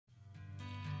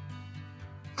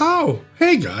Oh,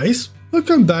 hey guys,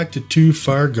 welcome back to Too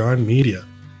Far Gone Media.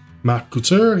 Matt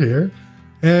Couture here,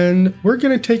 and we're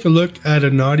going to take a look at a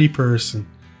naughty person.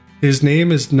 His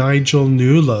name is Nigel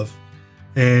Newlove,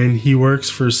 and he works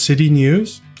for City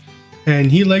News,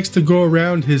 and he likes to go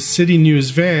around his City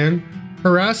News van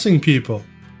harassing people.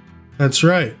 That's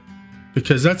right,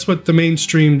 because that's what the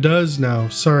mainstream does now.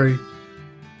 Sorry,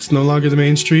 it's no longer the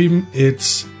mainstream,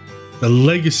 it's the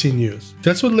legacy news.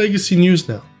 That's what legacy news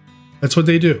now. That's what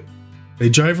they do. They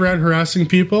drive around harassing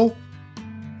people,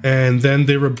 and then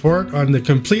they report on the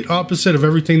complete opposite of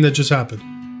everything that just happened.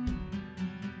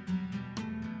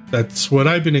 That's what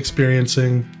I've been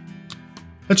experiencing.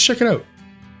 Let's check it out.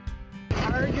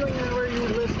 Arguing where you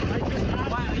would listen. I just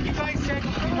asked. Wow, you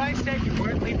guys said you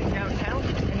weren't leaving downtown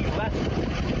and you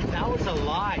left. That was a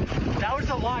lie. That was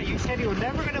a lie. You said you were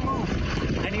never gonna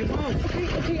move, and you moved.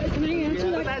 Okay, can I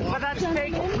answer that? But that's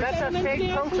fake. That's a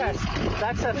fake protest.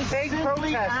 That's a fake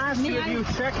protest. Asked if you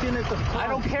checked in at the pub. I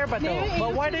don't care about that.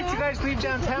 But why didn't you guys leave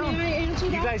downtown? May I answer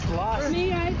that? You guys lost.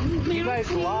 You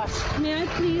guys lost. May I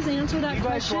please answer that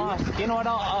question? You guys lost. You know what?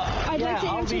 I'd like to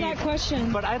answer that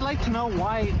question. But I'd like to know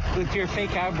why, with your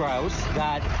fake eyebrows,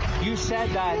 that you said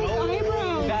that.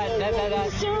 Eyebrows.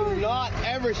 That Sir. Not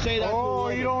ever say that. Oh,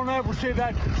 you don't ever say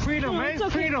that. Freedom, No, right? it's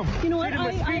okay. Freedom. You know what? Freedom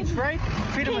of speech, right?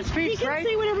 Freedom of speech, he right? can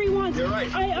say whatever he wants. You're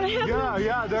right. I have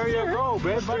Yeah, there you go,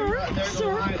 babe.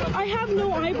 Sir, I have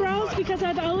no eyebrows because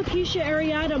I have alopecia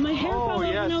areata. My hair fell out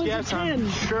when I was 10.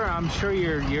 I'm sure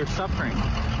you're suffering.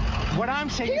 What I'm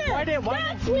saying is,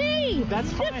 That's me.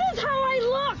 That's fine. This is how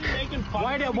I look.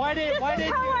 Why did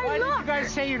you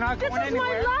guys say you're not going This is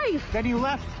anywhere? my life. Then you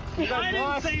left. You guys I didn't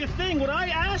lost. say a thing. What I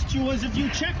asked you was if you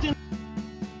checked in.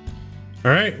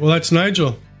 All right, well, that's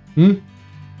Nigel.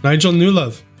 Nigel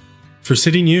Newlove for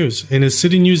City News in his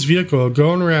City News vehicle,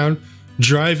 going around,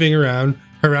 driving around,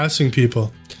 harassing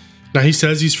people. Now, he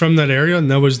says he's from that area,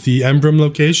 and that was the Emblem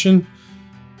location.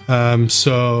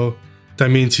 So that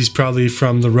means he's probably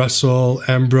from the Russell,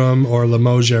 Emblem, or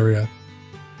Limoges area.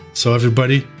 So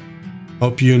everybody,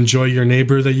 hope you enjoy your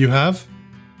neighbor that you have.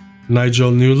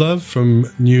 Nigel Newlove from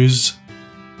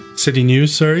City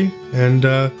News, sorry. And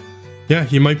yeah,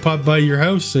 he might pop by your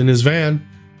house in his van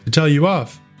to tell you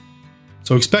off.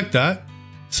 So expect that,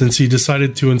 since he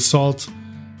decided to insult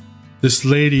this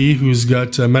lady who's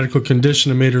got a medical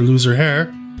condition and made her lose her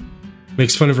hair,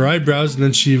 makes fun of her eyebrows, and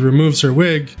then she removes her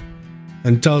wig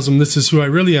and tells him, "This is who I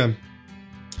really am."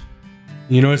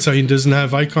 You notice how he doesn't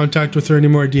have eye contact with her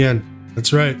anymore at the end.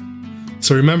 That's right.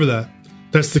 So remember that.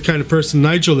 That's the kind of person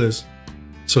Nigel is.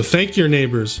 So thank your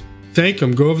neighbors. Thank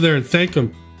them. Go over there and thank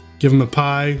them. Give them a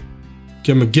pie.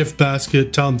 Give them a gift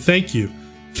basket. Tell them thank you.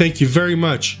 Thank you very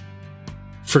much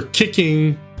for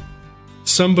kicking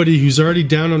somebody who's already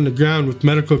down on the ground with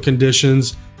medical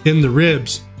conditions in the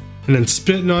ribs, and then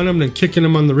spitting on them and kicking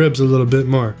them on the ribs a little bit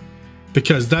more.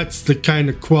 Because that's the kind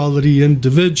of quality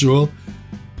individual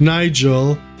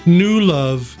Nigel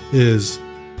Newlove is.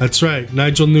 That's right,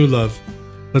 Nigel Newlove.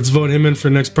 Let's vote him in for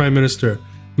next Prime Minister.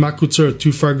 Matt Couture,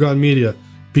 Too Far Gone Media.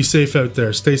 Be safe out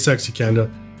there. Stay sexy, Canada.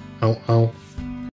 Ow, ow.